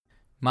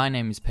My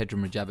name is Pedro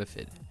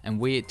Mujabafid, and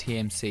we at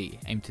TMC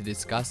aim to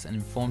discuss and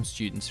inform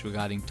students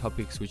regarding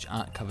topics which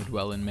aren't covered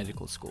well in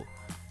medical school.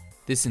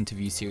 This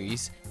interview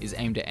series is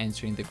aimed at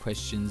answering the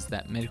questions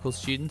that medical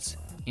students,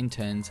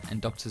 interns,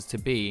 and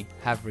doctors-to-be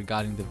have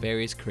regarding the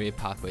various career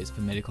pathways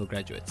for medical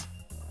graduates.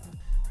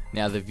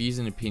 Now, the views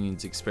and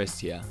opinions expressed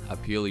here are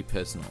purely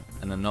personal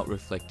and are not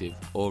reflective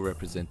or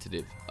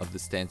representative of the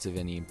stance of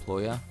any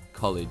employer,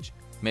 college,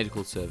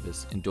 medical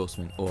service,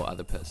 endorsement, or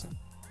other person.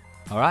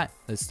 Alright,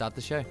 let's start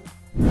the show.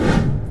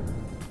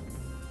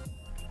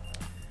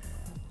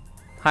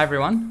 Hi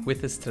everyone,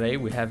 with us today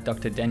we have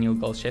Dr. Daniel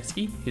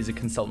Golszewski, who's a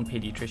consultant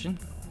paediatrician.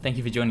 Thank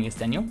you for joining us,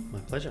 Daniel. My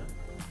pleasure.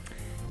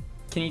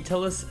 Can you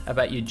tell us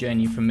about your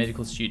journey from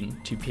medical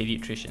student to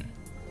paediatrician?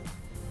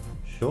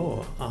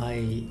 Sure.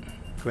 I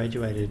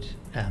graduated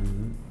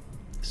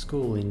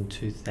school in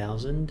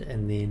 2000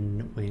 and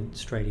then went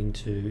straight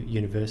into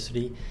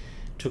university.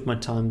 Took my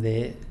time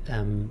there,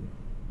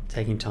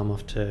 taking time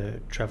off to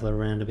travel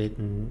around a bit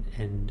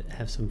and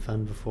have some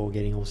fun before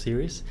getting all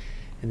serious,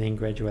 and then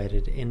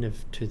graduated end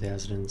of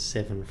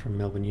 2007 from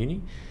Melbourne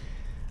Uni.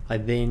 I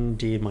then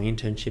did my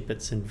internship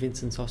at St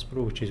Vincent's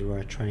Hospital, which is where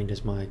I trained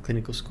as my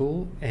clinical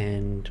school,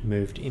 and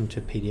moved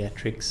into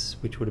paediatrics,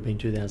 which would have been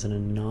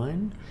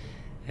 2009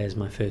 as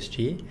my first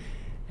year,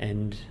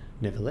 and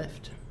never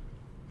left.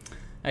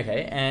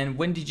 Okay, and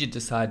when did you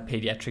decide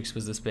paediatrics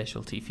was a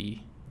specialty for you?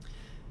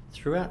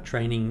 Throughout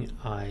training,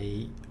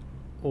 I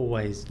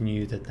always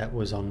knew that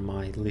was on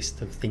my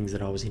list of things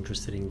that I was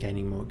interested in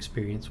gaining more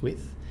experience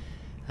with,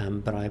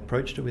 but I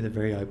approached it with a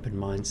very open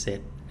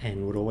mindset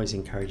and would always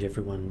encourage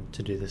everyone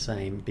to do the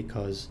same,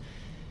 because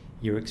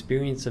your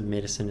experience of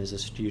medicine as a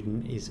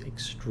student is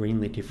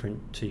extremely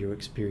different to your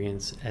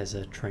experience as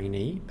a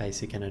trainee,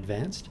 basic and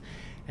advanced,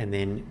 and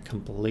then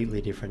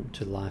completely different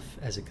to life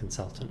as a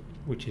consultant,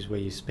 which is where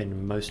you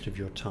spend most of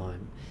your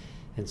time.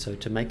 And so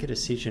to make a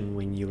decision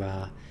when you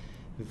are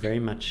very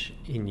much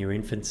in your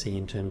infancy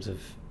in terms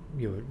of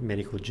your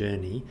medical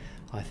journey,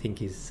 I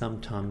think is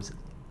sometimes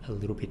a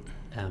little bit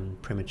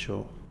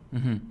premature.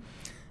 Mm-hmm.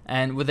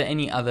 And were there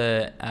any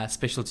other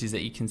specialties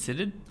that you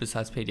considered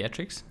besides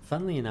paediatrics?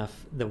 Funnily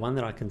enough, the one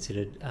that I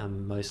considered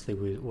mostly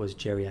was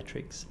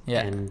geriatrics.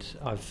 Yeah. And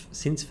I've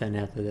since found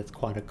out that that's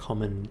quite a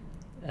common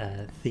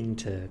thing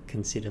to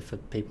consider for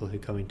people who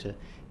go into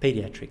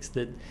paediatrics.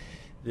 That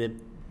the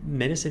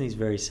medicine is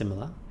very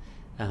similar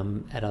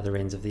at other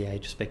ends of the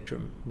age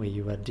spectrum, where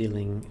you are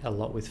dealing a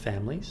lot with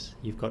families.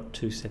 You've got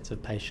two sets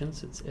of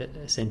patients, it's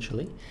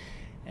essentially,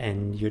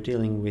 and you're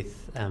dealing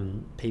with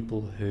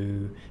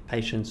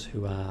patients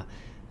who are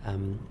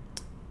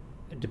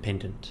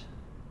dependent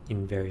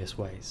in various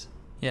ways.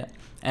 Yeah.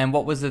 And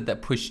what was it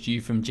that pushed you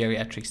from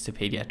geriatrics to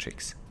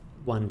paediatrics?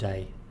 One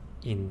day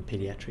in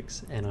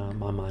paediatrics, and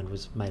my mind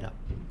was made up.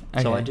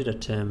 Okay. So I did a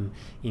term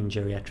in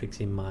geriatrics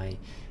in my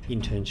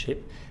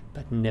internship,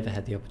 but never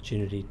had the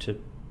opportunity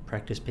to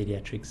practice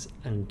paediatrics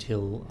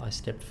until I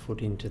stepped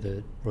foot into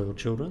the Royal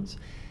Children's,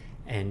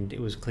 and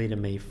it was clear to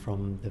me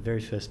from the very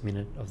first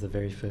minute of the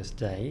very first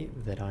day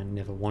that I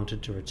never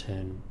wanted to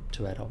return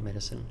to adult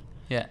medicine.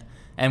 Yeah.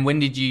 And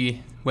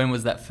when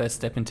was that first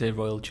step into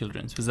Royal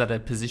Children's? Was that a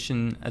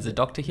position as a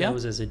doctor here? That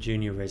was as a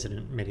junior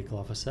resident medical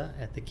officer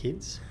at the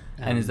Kids.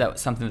 And is that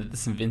something that the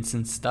St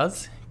Vincent's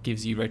does?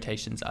 Gives you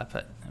rotations up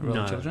at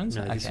Royal Children's?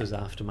 No, okay. This was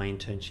after my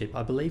internship.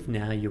 I believe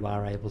now you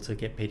are able to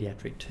get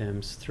paediatric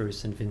terms through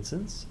St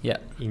Vincent's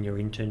in your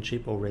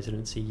internship or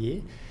residency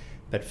year.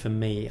 But for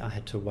me, I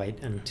had to wait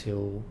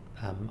until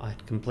I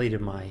had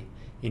completed my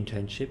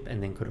internship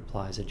and then could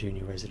apply as a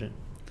junior resident.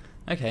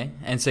 Okay,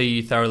 and so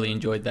you thoroughly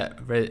enjoyed that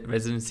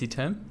residency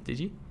term, did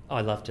you?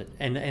 I loved it.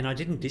 And I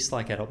didn't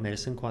dislike adult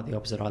medicine, quite the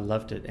opposite. I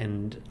loved it.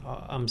 And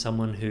I'm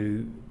someone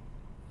who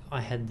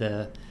I had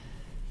the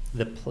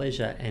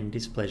pleasure and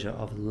displeasure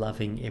of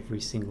loving every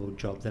single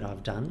job that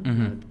I've done.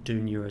 Mm-hmm.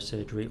 Do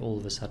neurosurgery, all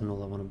of a sudden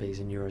all I want to be is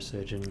a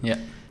neurosurgeon. Yeah.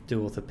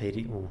 Do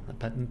orthopedic, well,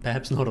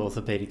 perhaps not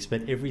orthopedics,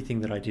 but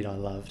everything that I did I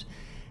loved.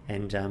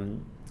 And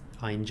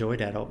I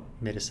enjoyed adult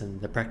medicine,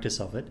 the practice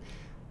of it,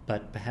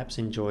 but perhaps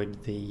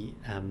enjoyed the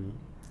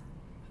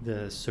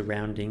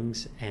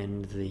surroundings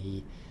and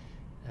the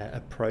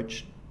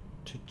approach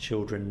to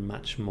children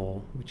much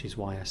more, which is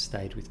why I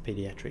stayed with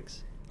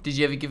paediatrics. Did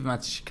you ever give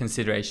much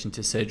consideration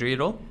to surgery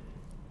at all?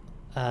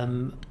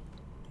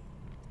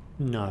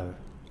 No.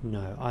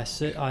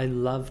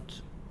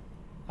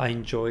 I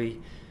enjoy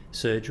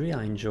surgery.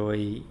 I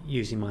enjoy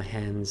using my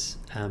hands,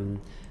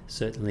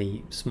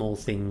 certainly small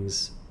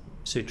things,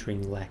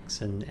 suturing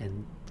lacs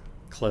and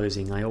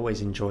closing. I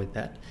always enjoyed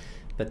that.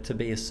 But to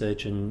be a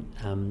surgeon,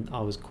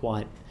 I was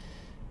quite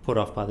put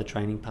off by the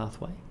training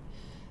pathway,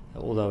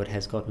 although it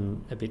has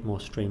gotten a bit more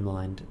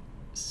streamlined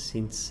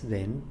since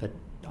then, but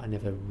I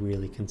never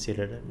really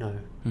considered it, no.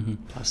 Mm-hmm.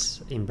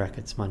 Plus, in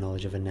brackets, my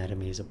knowledge of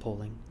anatomy is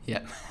appalling. Yeah.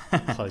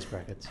 Close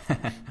brackets.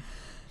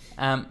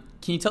 Can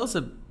you tell us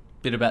a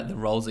bit about the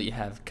roles that you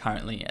have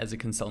currently as a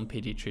consultant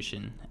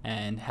paediatrician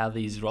and how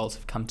these roles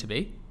have come to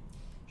be?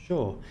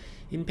 Sure.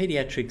 In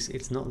paediatrics,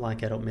 it's not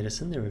like adult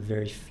medicine. There are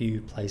very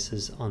few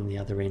places on the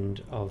other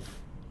end of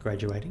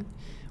graduating.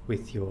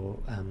 with your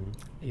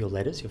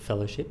letters, your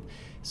fellowship.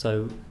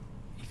 So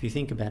if you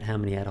think about how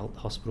many adult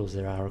hospitals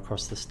there are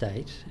across the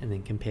state and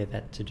then compare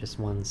that to just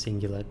one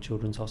singular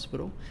children's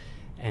hospital,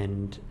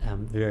 and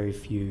very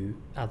few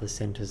other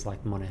centres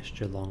like Monash,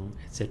 Geelong,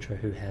 etc.,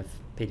 who have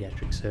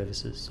paediatric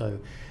services. So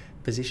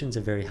physicians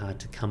are very hard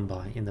to come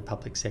by in the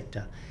public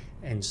sector.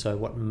 And so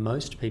what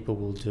most people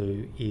will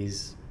do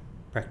is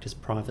practice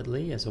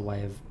privately as a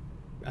way of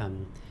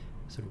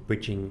sort of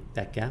bridging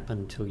that gap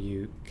until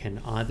you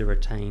can either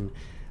attain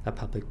a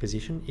public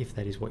position, if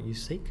that is what you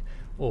seek,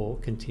 or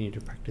continue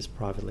to practice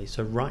privately.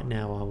 So right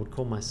now I would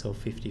call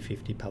myself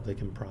 50-50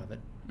 public and private.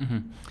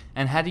 Mm-hmm.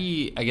 And how do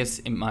you, I guess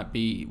it might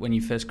be when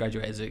you first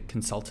graduate as a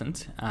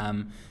consultant,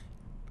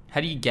 how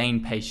do you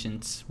gain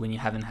patients when you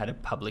haven't had a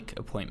public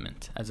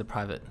appointment as a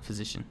private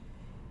physician?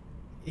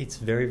 It's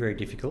very, very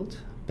difficult,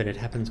 but it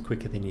happens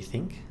quicker than you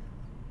think.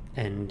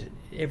 And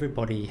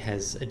everybody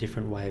has a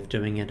different way of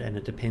doing it, and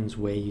it depends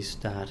where you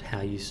start,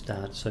 how you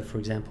start. So for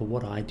example,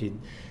 what I did,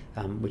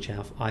 which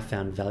I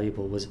found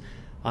valuable, was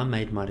I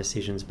made my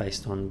decisions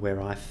based on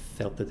where I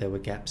felt that there were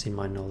gaps in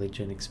my knowledge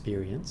and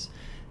experience,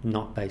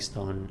 not based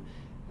on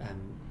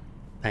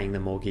paying the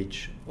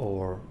mortgage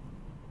or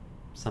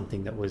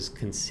something that was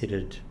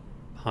considered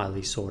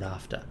highly sought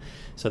after.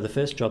 So the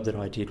first job that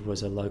I did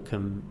was a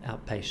locum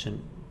outpatient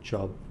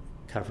job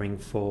covering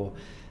for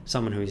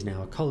someone who is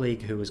now a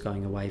colleague who was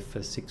going away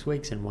for 6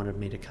 weeks and wanted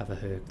me to cover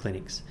her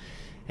clinics.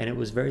 And it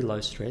was very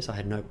low stress. I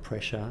had no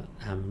pressure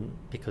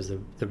because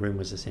the room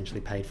was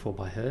essentially paid for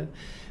by her.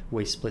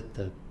 We split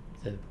the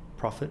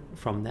profit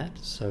from that.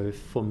 So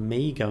for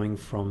me, going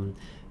from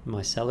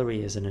my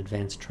salary as an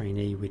advanced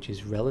trainee, which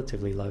is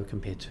relatively low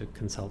compared to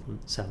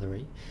consultant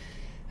salary,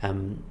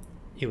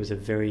 it was a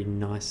very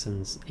nice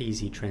and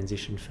easy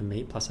transition for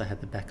me. Plus I had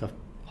the backup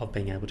of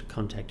being able to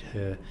contact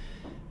her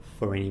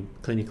for any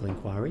clinical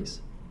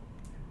inquiries.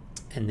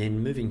 And then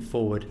moving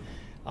forward,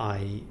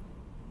 I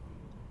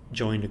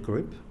joined a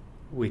group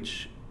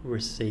which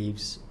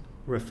receives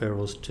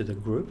referrals to the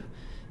group.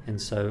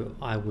 And so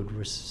I would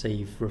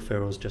receive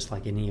referrals just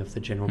like any of the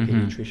general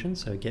paediatricians,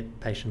 so get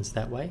patients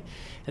that way.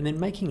 And then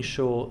making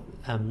sure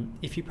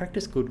if you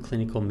practice good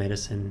clinical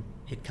medicine,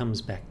 it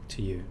comes back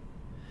to you.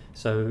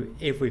 So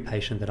every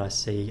patient that I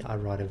see, I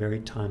write a very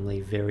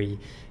timely, very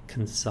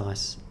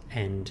concise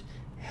and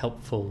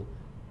helpful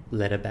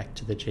letter back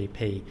to the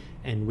GP,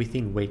 and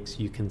within weeks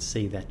you can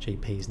see that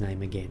GP's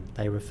name again.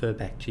 They refer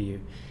back to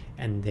you,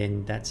 and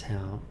then that's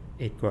how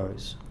it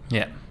grows.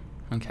 Yeah.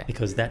 Okay.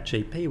 Because that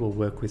GP will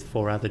work with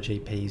 4 other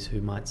GPs who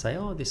might say,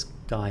 oh, this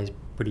guy is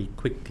pretty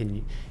quick. Can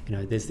you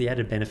know, there's the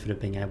added benefit of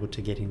being able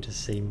to get in to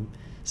see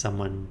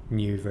someone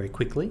new very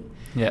quickly,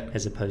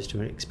 as opposed to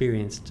an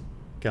experienced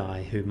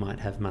guy who might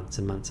have months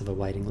and months of a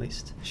waiting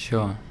list.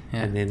 Sure.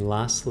 Yeah. And then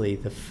lastly,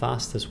 the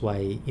fastest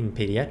way in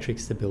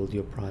paediatrics to build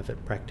your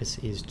private practice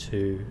is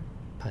to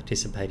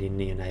participate in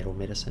neonatal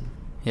medicine.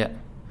 Yeah.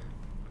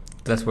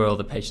 That's where all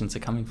the patients are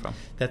coming from.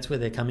 That's where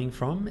they're coming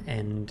from,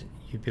 and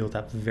you build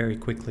up very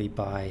quickly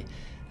by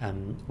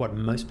what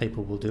most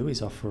people will do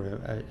is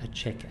offer a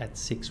check at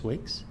 6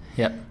 weeks.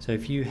 Yeah. So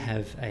if you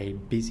have a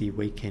busy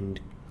weekend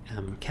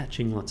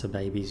catching lots of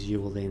babies,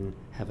 you will then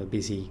have a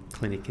busy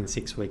clinic in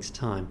 6 weeks'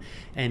 time.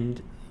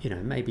 And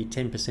maybe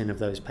 10% of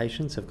those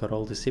patients have got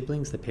older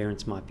siblings. The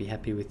parents might be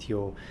happy with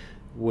your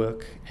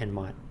work and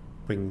might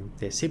bring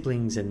their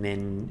siblings, and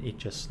then it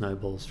just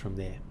snowballs from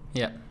there.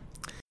 Yeah.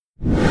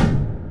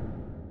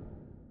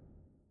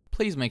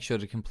 Please make sure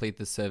to complete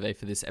the survey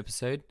for this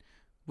episode.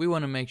 We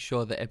want to make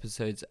sure the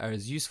episodes are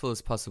as useful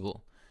as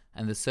possible,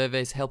 and the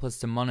surveys help us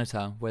to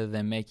monitor whether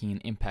they're making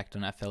an impact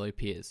on our fellow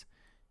peers.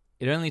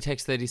 It only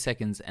takes 30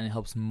 seconds and it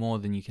helps more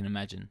than you can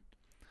imagine.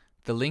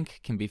 The link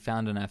can be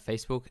found on our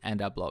Facebook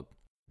and our blog.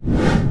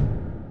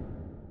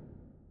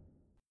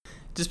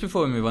 Just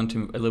before we move on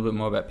to a little bit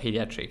more about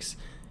pediatrics,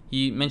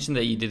 you mentioned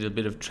that you did a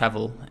bit of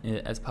travel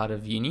as part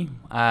of uni.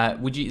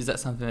 Is that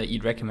something that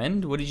you'd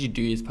recommend? What did you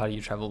do as part of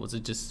your travel? Was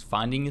it just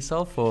finding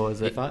yourself, or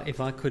was it? If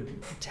I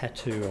could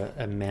tattoo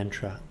a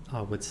mantra,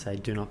 I would say,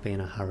 do not be in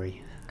a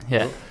hurry.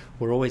 Yeah.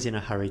 We're always in a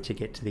hurry to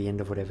get to the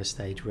end of whatever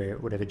stage,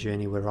 whatever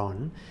journey we're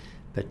on.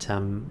 But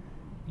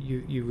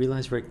you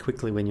realise very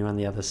quickly when you're on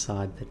the other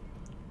side that,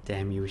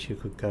 damn, you wish you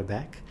could go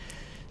back.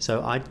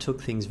 So I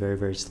took things very,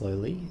 very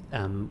slowly,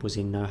 was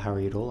in no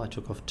hurry at all. I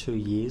took off 2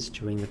 years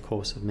during the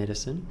course of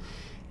medicine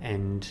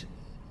and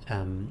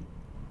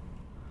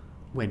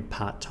went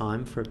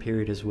part-time for a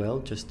period as well,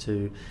 just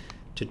to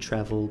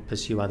travel,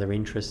 pursue other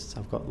interests.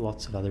 I've got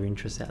lots of other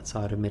interests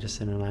outside of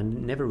medicine, and I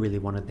never really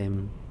wanted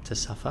them to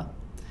suffer.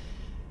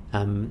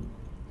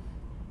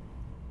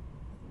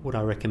 Would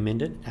I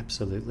recommend it?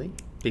 Absolutely.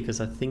 Because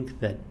I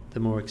think that the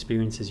more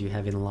experiences you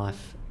have in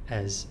life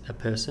as a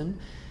person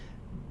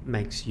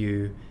makes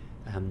you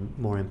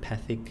more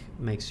empathic,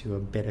 makes you a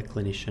better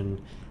clinician,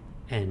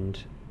 and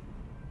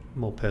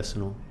more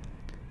personal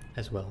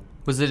as well.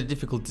 Was it a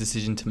difficult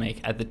decision to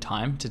make at the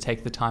time to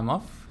take the time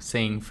off?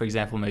 Seeing, for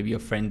example, maybe your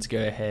friends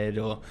go ahead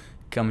or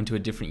come into a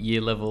different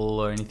year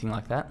level or anything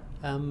like that?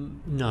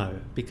 No,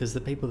 because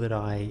the people that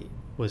I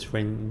was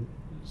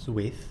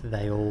with,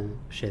 they all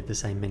shared the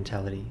same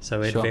mentality.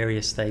 So at Sure.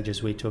 various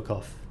stages, we took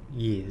off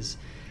years,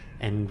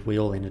 and we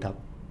all ended up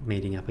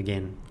meeting up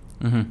again.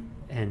 Mm-hmm.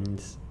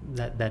 And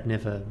that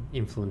never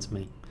influenced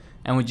me.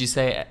 And would you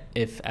say,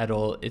 if at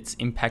all, it's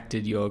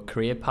impacted your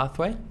career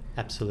pathway?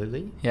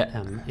 Absolutely.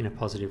 Yeah. In a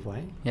positive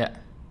way. Yeah.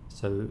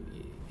 So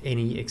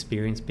any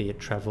experience, be it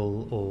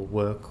travel or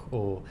work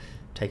or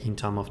taking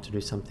time off to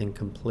do something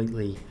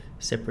completely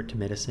separate to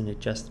medicine, it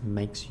just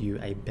makes you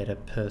a better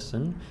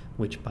person,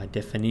 which by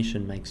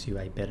definition makes you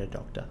a better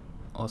doctor.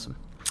 Awesome.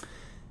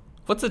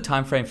 What's the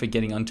time frame for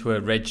getting onto a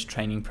reg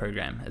training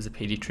program as a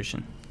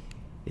paediatrician?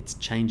 It's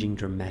changing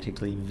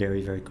dramatically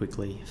very, very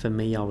quickly. For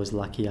me, I was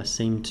lucky. I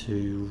seemed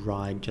to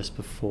ride just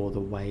before the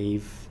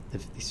wave,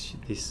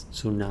 this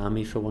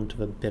tsunami, for want of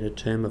a better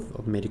term,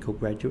 of medical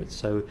graduates.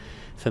 So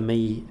for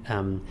me,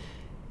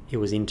 it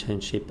was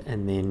internship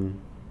and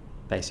then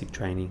basic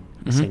training,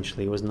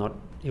 essentially.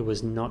 It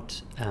was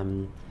not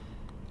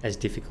as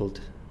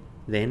difficult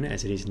then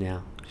as it is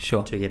now.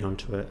 Sure. To get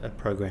onto a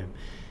program.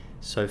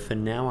 So for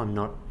now, I'm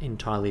not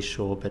entirely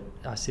sure, but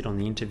I sit on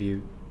the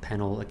interview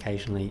panel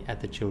occasionally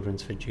at the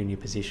Children's for junior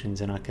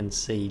positions, and I can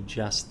see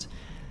just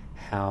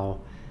how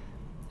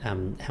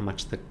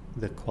much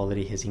the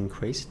quality has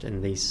increased,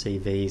 and these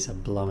CVs are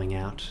blowing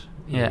out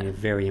in a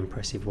very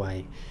impressive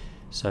way.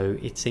 So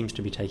it seems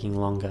to be taking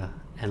longer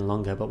and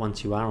longer, but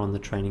once you are on the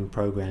training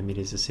program, it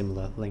is a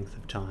similar length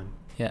of time.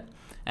 Yeah.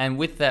 And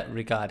with that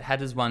regard, how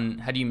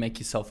do you make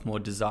yourself more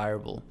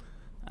desirable,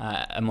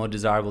 a more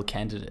desirable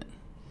candidate?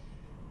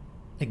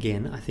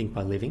 Again, I think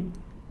by living.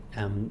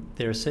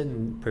 There are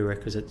certain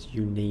prerequisites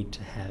you need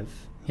to have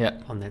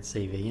on that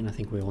CV, and I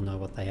think we all know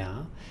what they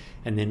are.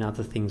 And then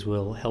other things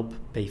will help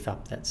beef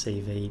up that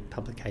CV,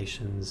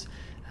 publications,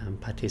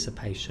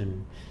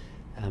 participation.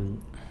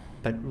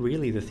 But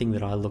really the thing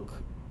that I look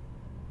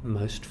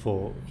most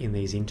for in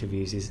these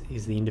interviews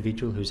is the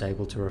individual who's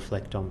able to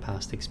reflect on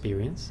past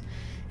experience.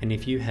 And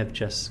if you have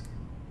just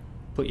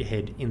put your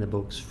head in the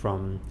books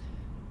from,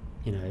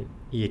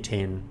 year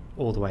 10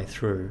 all the way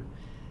through,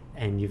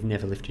 and you've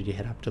never lifted your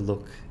head up to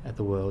look at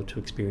the world, to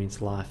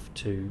experience life,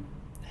 to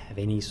have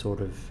any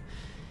sort of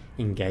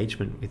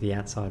engagement with the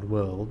outside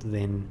world,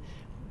 then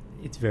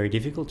it's very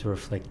difficult to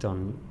reflect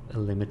on a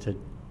limited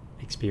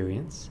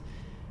experience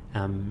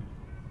and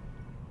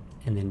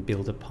then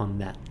build upon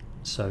that.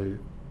 So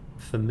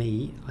for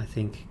me, I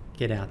think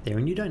get out there,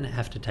 and you don't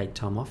have to take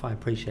time off. I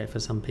appreciate for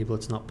some people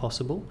it's not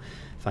possible,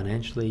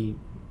 financially,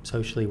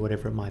 socially,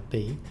 whatever it might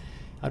be.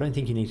 I don't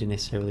think you need to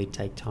necessarily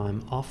take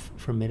time off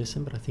from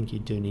medicine, but I think you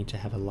do need to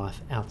have a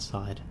life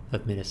outside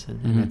of medicine,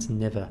 and that's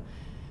never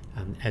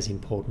as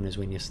important as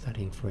when you're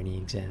studying for any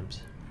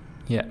exams.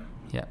 Yeah.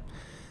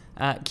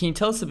 Can you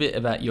tell us a bit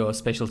about your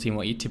specialty and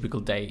what your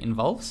typical day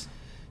involves?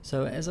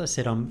 So as I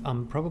said,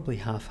 I'm probably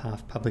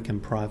half public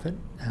and private.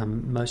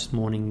 Most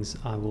mornings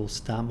I will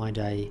start my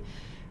day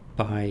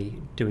by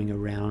doing a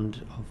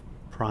round of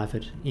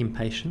private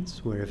inpatients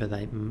wherever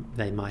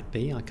they might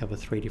be. I cover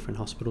 3 different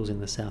hospitals in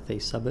the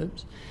southeast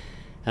suburbs.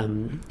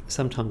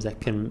 Sometimes that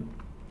can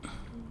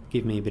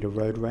give me a bit of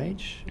road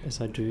rage,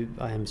 as I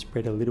am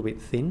spread a little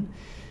bit thin,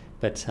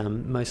 but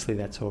mostly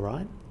that's all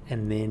right.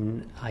 And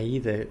then I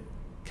either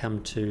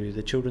come to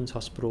the Children's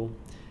Hospital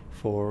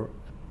for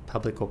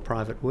public or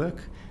private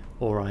work,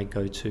 or I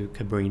go to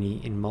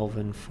Cabrini in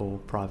Malvern for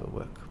private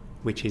work,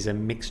 which is a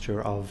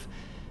mixture of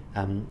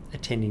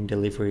attending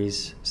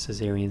deliveries,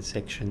 caesarean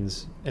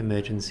sections,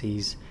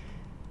 emergencies,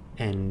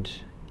 and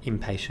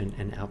inpatient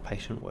and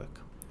outpatient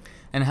work.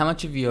 And how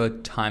much of your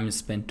time is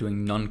spent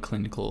doing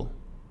non-clinical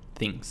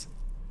things?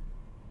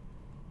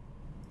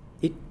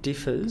 It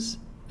differs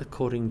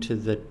according to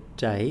the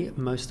day.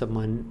 Most of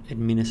my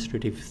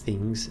administrative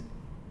things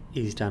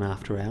is done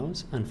after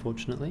hours,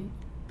 unfortunately,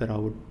 but I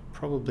would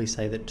probably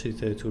say that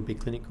 2/3 would be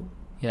clinical.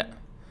 Yeah.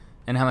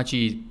 And how much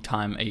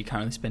time are you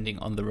currently spending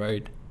on the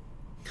road?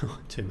 Oh,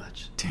 too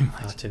much. Too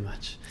much. Far too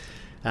much.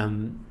 I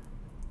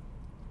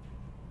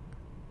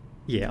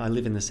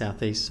live in the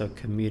southeast, so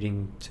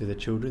commuting to the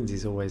Children's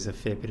is always a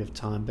fair bit of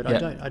time, but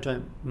I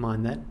don't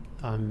mind that.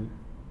 I'm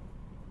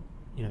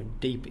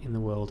deep in the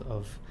world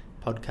of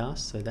podcasts,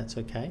 so that's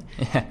okay.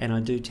 Yeah. And I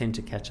do tend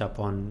to catch up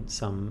on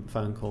some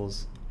phone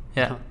calls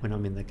when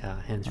I'm in the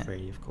car,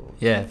 hands-free, of course.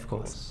 Yeah, of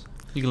course.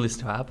 You can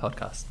listen to our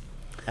podcast.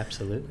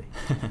 Absolutely.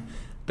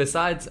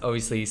 Besides,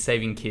 obviously,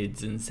 saving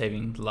kids and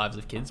saving the lives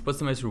of kids, what's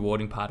the most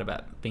rewarding part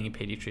about being a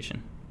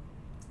paediatrician?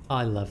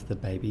 I love the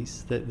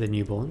babies, the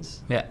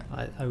newborns. Yeah.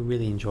 I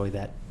really enjoy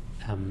that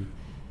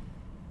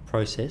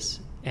process,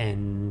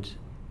 and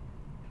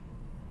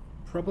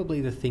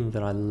probably the thing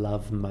that I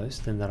love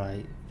most and that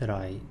I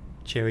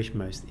cherish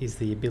most is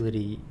the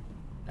ability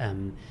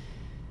to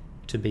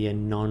be a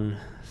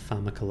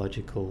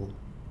non-pharmacological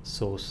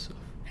source of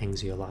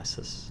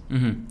anxiolysis.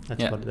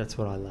 That's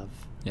what I love.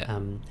 Yeah.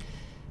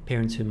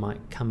 Parents who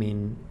might come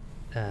in,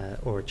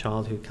 or a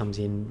child who comes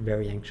in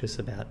very anxious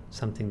about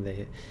something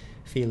they're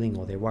feeling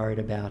or they're worried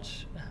about,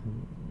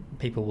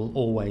 people will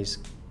always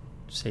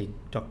see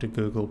Dr.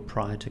 Google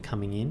prior to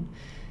coming in,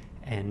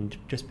 and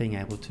just being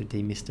able to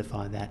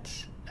demystify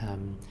that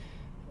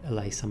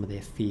allay some of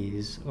their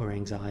fears or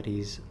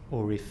anxieties,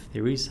 or if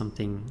there is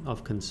something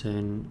of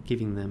concern,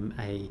 giving them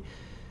a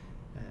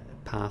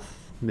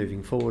path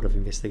moving forward of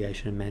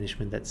investigation and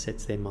management that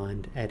sets their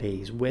mind at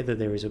ease. Whether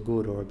there is a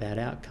good or a bad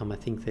outcome, I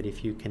think that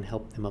if you can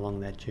help them along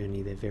that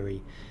journey, they're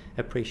very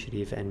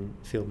appreciative and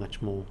feel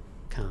much more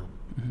calm.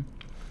 Mm-hmm.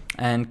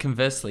 And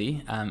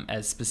conversely,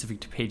 as specific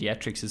to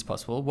paediatrics as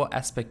possible, what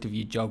aspect of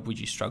your job would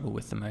you struggle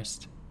with the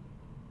most?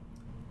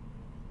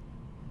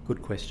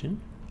 Good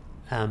question.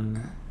 I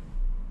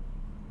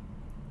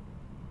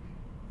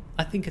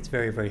think it's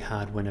very, very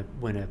hard when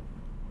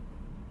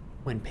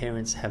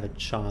parents have a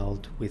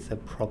child with a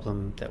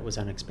problem that was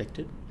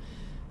unexpected.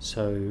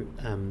 So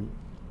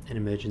an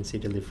emergency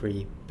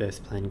delivery,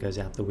 birth plan goes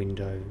out the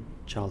window,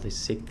 child is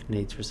sick,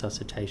 needs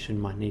resuscitation,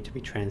 might need to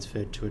be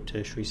transferred to a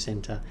tertiary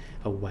centre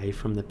away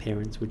from the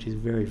parents, which is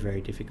very,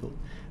 very difficult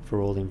for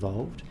all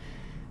involved.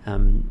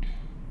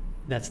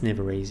 That's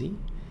never easy.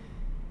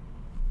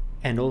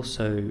 And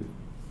also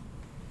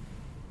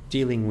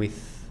dealing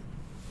with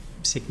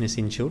sickness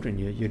in children,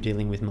 you're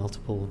dealing with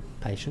multiple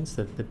patients.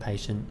 The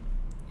patient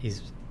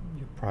is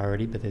your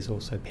priority, but there's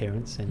also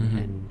parents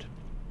and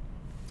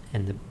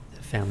the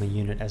family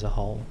unit as a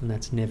whole, and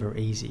that's never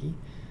easy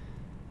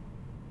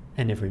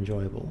and never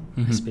enjoyable,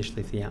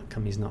 especially if the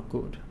outcome is not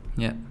good.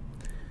 Yeah.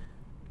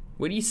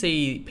 Where do you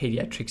see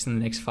paediatrics in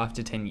the next 5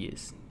 to 10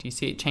 years? Do you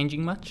see it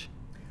changing much?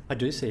 I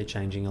do see it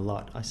changing a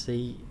lot. I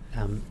see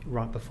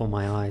right before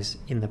my eyes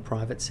in the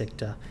private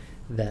sector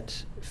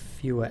that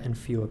fewer and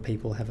fewer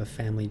people have a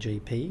family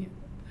GP,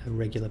 a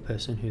regular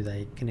person who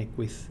they connect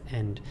with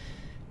and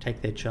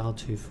take their child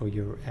to for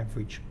your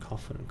average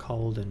cough and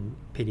cold and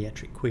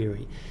paediatric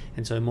query.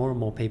 And so more and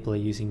more people are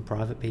using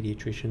private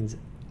paediatricians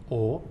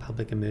or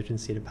public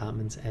emergency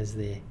departments as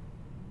their,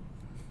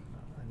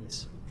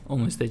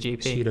 almost their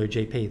GP. Pseudo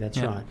GP, that's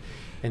right.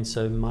 And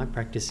so my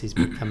practice is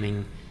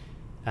becoming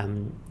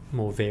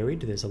more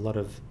varied. There's a lot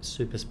of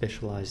super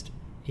specialised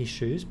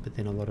issues, but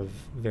then a lot of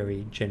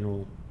very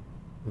general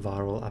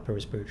viral upper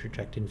respiratory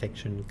tract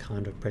infection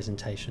kind of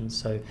presentations.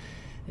 So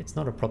it's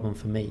not a problem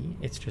for me.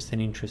 It's just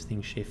an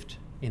interesting shift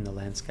in the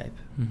landscape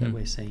that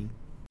we're seeing.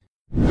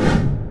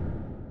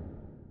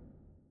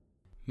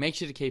 Make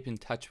sure to keep in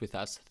touch with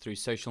us through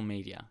social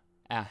media.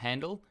 Our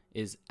handle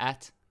is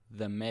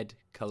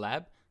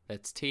 @themedcollab.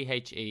 That's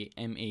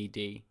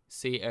THEMEDCOLLAB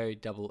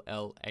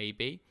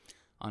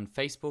on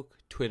Facebook,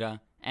 Twitter,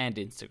 and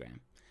Instagram.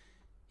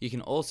 You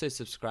can also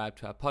subscribe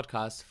to our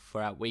podcast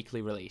for our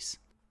weekly release.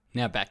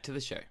 Now back to the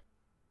show.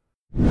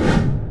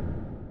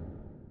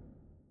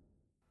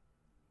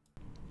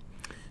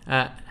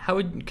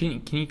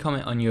 Can you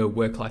comment on your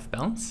work-life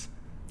balance?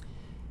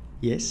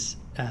 Yes,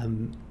 I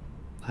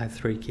have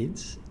 3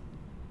 kids,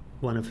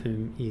 one of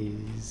whom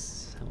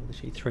is, how old is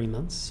she? 3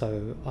 months.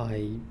 So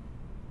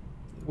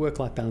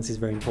work-life balance is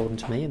very important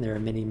to me, and there are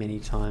many, many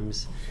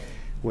times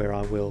where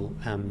I will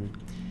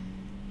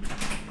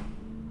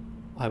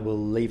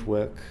leave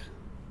work,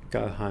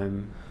 go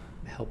home,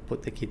 help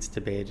put the kids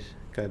to bed,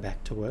 go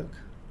back to work,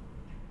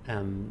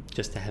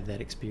 just to have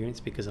that experience,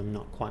 because I'm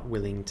not quite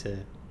willing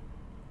to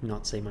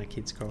not see my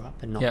kids grow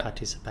up and not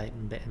participate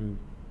and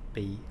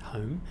be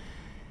home.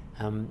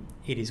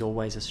 It is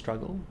always a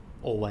struggle,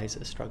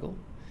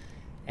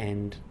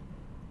 and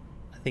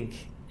I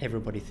think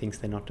everybody thinks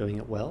they're not doing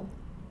it well,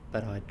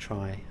 but I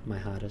try my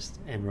hardest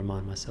and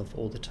remind myself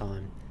all the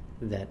time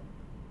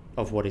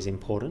of what is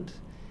important,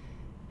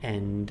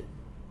 and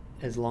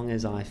as long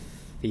as I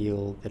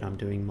feel that I'm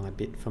doing my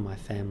bit for my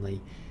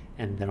family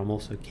and that I'm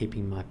also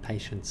keeping my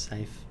patients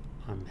safe,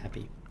 I'm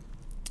happy.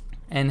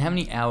 And how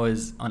many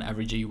hours on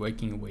average are you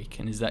working a week,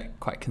 and is that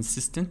quite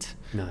consistent?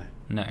 No,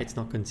 it's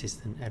not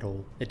consistent at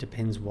all. It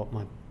depends what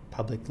my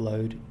public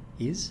load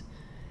is.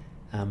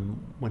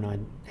 When I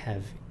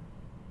have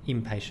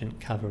inpatient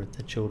cover at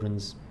the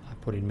Children's, I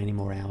put in many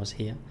more hours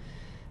here,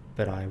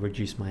 but I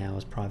reduce my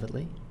hours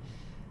privately.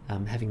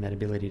 Having that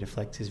ability to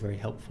flex is very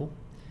helpful,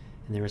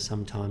 and there are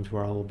some times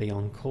where I will be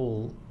on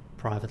call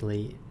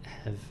privately,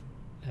 have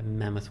a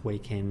mammoth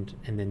weekend,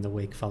 and then the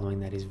week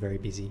following that is very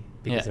busy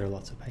because there are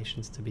lots of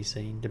patients to be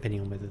seen, depending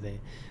on whether they're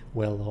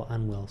well or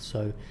unwell.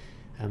 So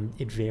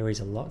it varies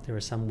a lot. There are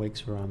some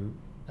weeks where I'm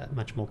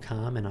much more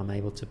calm and I'm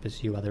able to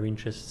pursue other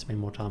interests, spend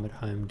more time at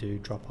home, do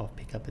drop-off,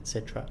 pick-up,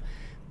 etc.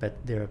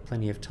 But there are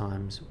plenty of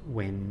times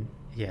when,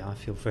 I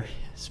feel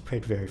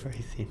spread very, very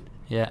thin.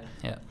 Yeah.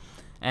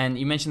 And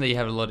you mentioned that you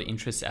have a lot of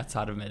interests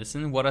outside of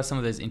medicine. What are some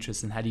of those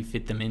interests, and how do you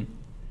fit them in?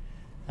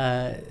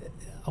 I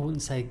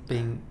wouldn't say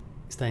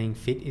staying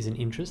fit is an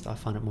interest. I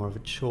find it more of a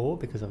chore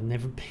because I've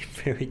never been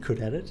very good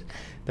at it,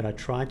 but I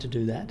try to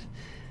do that.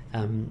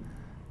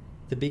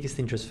 The biggest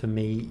interest for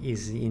me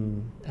is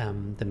in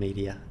the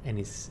media, and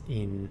is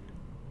in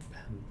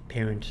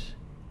parent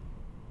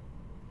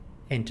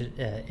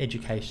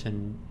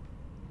education,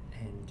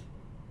 and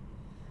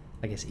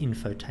I guess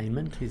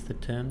infotainment is the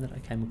term that I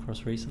came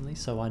across recently.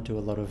 So I do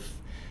a lot of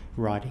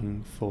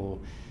writing for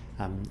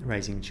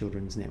Raising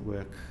Children's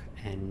Network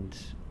and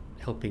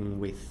helping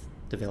with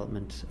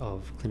development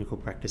of clinical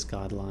practice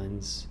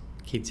guidelines,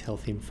 kids'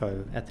 health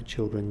info at the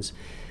children's,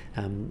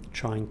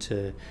 trying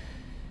to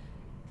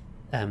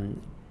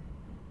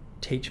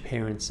teach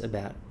parents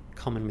about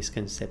common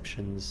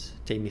misconceptions,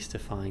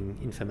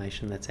 demystifying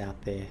information that's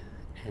out there,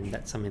 and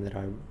that's something that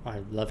I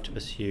love to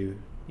pursue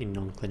in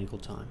non-clinical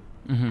time.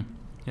 Mm-hmm.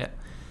 Yeah.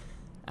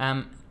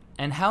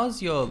 And how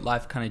has your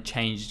life kind of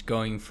changed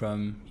going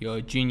from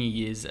your junior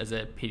years as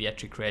a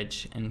pediatric reg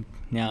and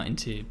now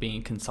into being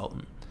a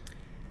consultant?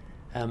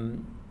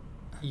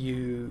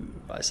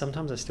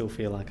 Sometimes I still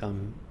feel like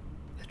I'm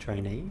a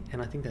trainee,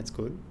 and I think that's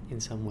good in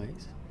some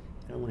ways.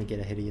 You don't want to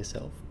get ahead of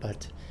yourself,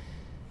 but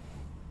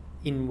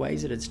in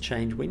ways that it's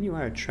changed, when you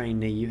are a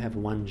trainee, you have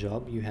one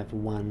job, you have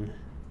one,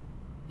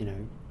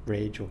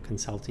 reg or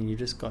consulting. You've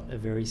just got a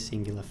very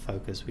singular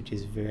focus, which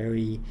is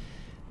very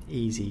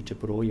easy to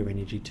put all your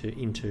energy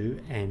into,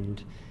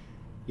 and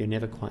you're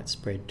never quite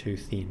spread too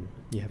thin.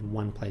 You have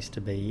one place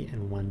to be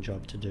and one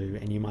job to do,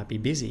 and you might be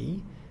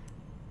busy,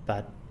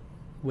 but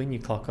when you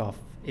clock off,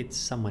 it's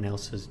someone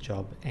else's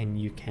job, and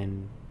you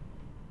can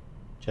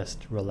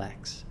just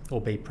relax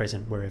or be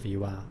present wherever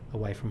you are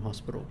away from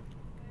hospital.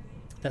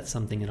 That's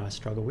something that I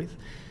struggle with.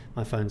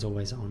 My phone's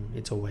always on,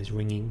 it's always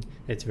ringing,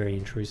 it's very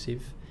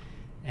intrusive,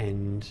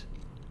 and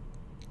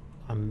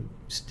I'm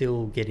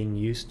still getting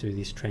used to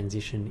this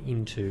transition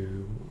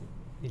into,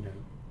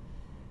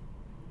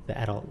 the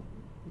adult,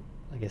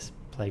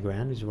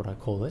 playground is what I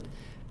call it,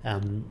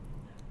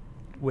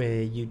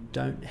 where you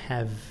don't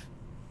have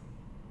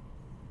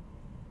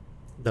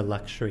the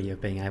luxury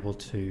of being able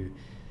to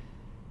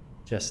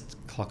just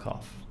clock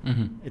off.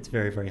 Mm-hmm. It's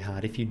very, very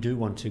hard. If you do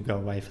want to go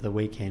away for the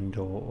weekend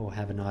or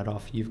have a night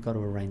off, you've got to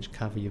arrange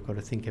cover. You've got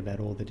to think about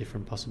all the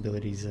different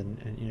possibilities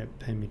and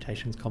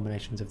permutations,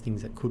 combinations of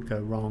things that could go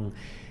wrong,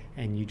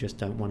 and you just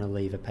don't want to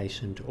leave a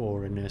patient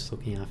or a nurse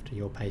looking after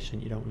your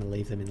patient. You don't want to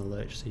leave them in the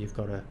lurch, so you've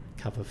got to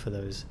cover for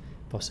those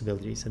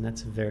possibilities, and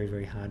that's a very,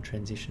 very hard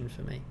transition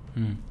for me.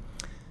 Mm.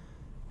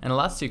 And the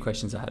last two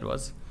questions I had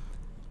was,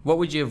 what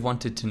would you have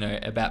wanted to know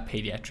about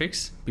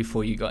pediatrics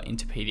before you got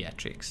into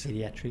pediatrics?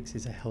 Pediatrics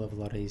is a hell of a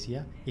lot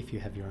easier if you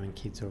have your own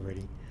kids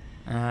already.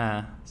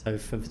 Ah. So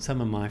for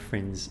some of my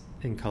friends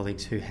and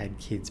colleagues who had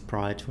kids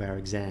prior to our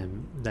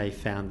exam, they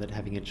found that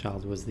having a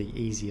child was the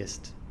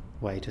easiest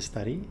way to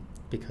study,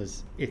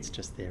 because it's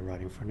just there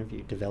right in front of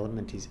you.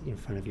 Development is in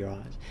front of your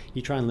eyes.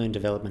 You try and learn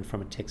development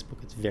from a textbook,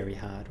 it's very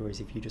hard, whereas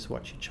if you just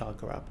watch your child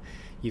grow up,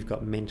 you've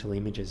got mental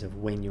images of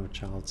when your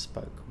child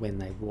spoke, when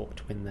they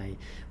walked, when they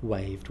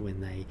waved, when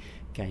they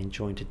gained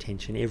joint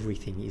attention.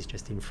 Everything is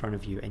just in front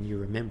of you, and you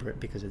remember it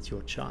because it's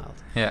your child.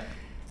 Yeah.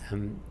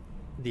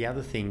 The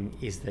other thing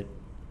is that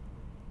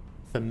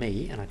for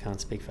me, and I can't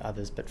speak for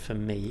others, but for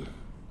me,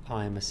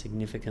 I am a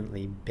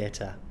significantly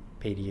better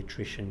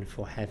paediatrician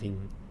for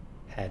having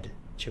had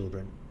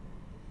children,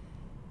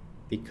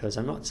 because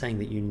I'm not saying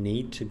that you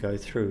need to go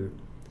through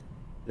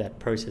that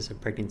process of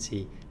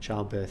pregnancy,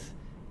 childbirth,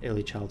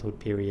 early childhood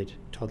period,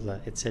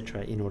 toddler,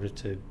 etc. in order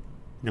to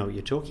know what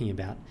you're talking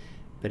about,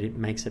 but it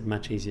makes it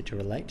much easier to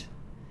relate.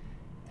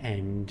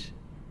 And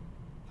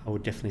I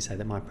would definitely say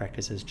that my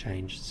practice has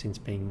changed since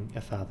being a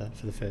father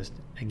for the first,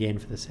 again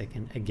for the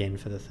second, again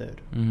for the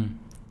third. Mm-hmm.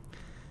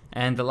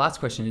 And the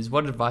last question is,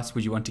 what advice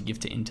would you want to give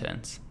to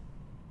interns?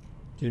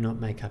 Do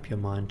not make up your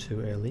mind too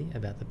early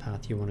about the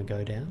path you want to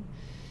go down.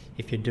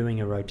 If you're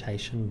doing a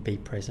rotation, be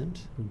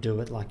present.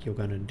 Do it like you're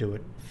going to do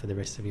it for the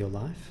rest of your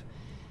life.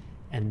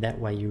 And that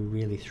way you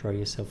really throw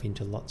yourself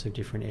into lots of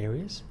different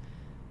areas.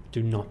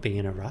 Do not be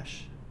in a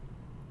rush.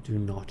 Do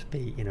not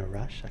be in a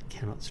rush. I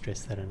cannot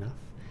stress that enough.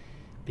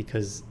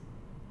 Because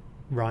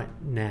right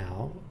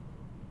now,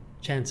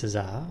 chances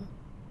are,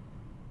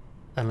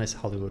 unless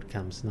Hollywood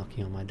comes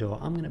knocking on my door,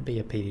 I'm going to be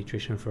a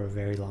paediatrician for a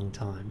very long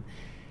time.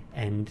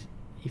 And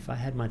if I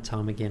had my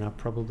time again, I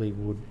probably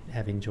would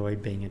have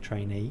enjoyed being a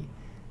trainee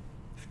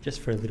just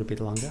for a little bit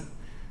longer.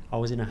 I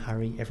was in a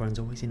hurry. Everyone's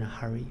always in a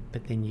hurry.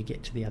 But then you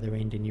get to the other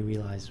end and you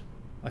realise,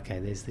 okay,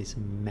 there's this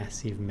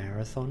massive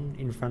marathon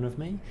in front of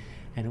me,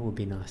 and it would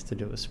be nice to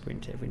do a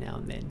sprint every now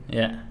and then.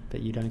 Yeah.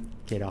 But you don't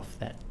get off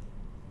that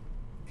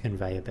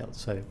conveyor belt.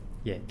 So,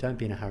 yeah, don't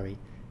be in a hurry.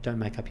 Don't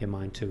make up your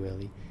mind too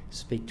early.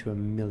 Speak to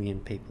 1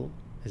 million people,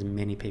 as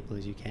many people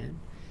as you can.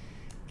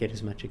 Get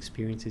as much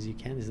experience as you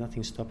can. There's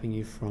nothing stopping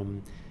you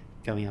from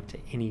going up to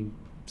any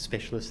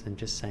specialist and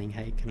just saying,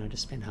 hey, can I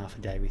just spend half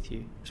a day with you?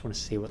 I just want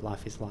to see what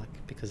life is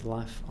like, because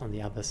life on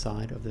the other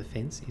side of the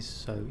fence is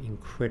so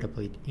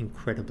incredibly,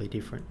 incredibly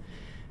different.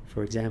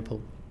 For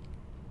example,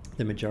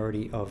 the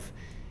majority of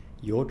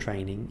your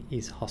training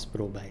is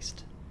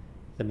hospital-based.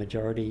 The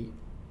majority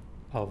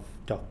of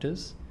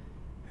doctors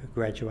who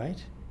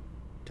graduate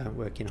don't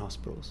work in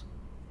hospitals.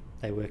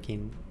 They work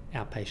in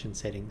outpatient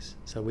settings,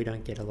 so we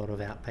don't get a lot of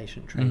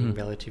outpatient training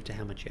relative to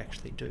how much you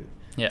actually do.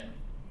 Yeah,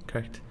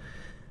 correct.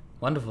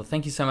 Wonderful.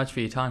 Thank you so much for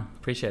your time.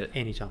 Appreciate it.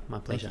 Anytime. My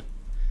pleasure.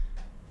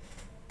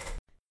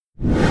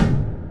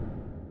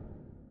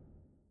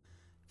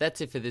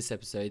 That's it for this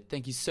episode.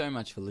 Thank you so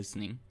much for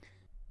listening.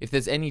 If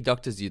there's any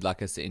doctors you'd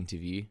like us to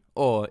interview,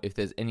 or if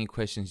there's any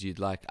questions you'd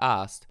like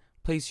asked,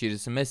 please shoot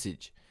us a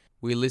message.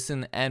 We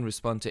listen and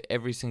respond to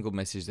every single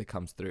message that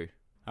comes through.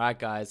 Alright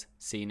guys,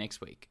 see you next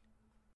week.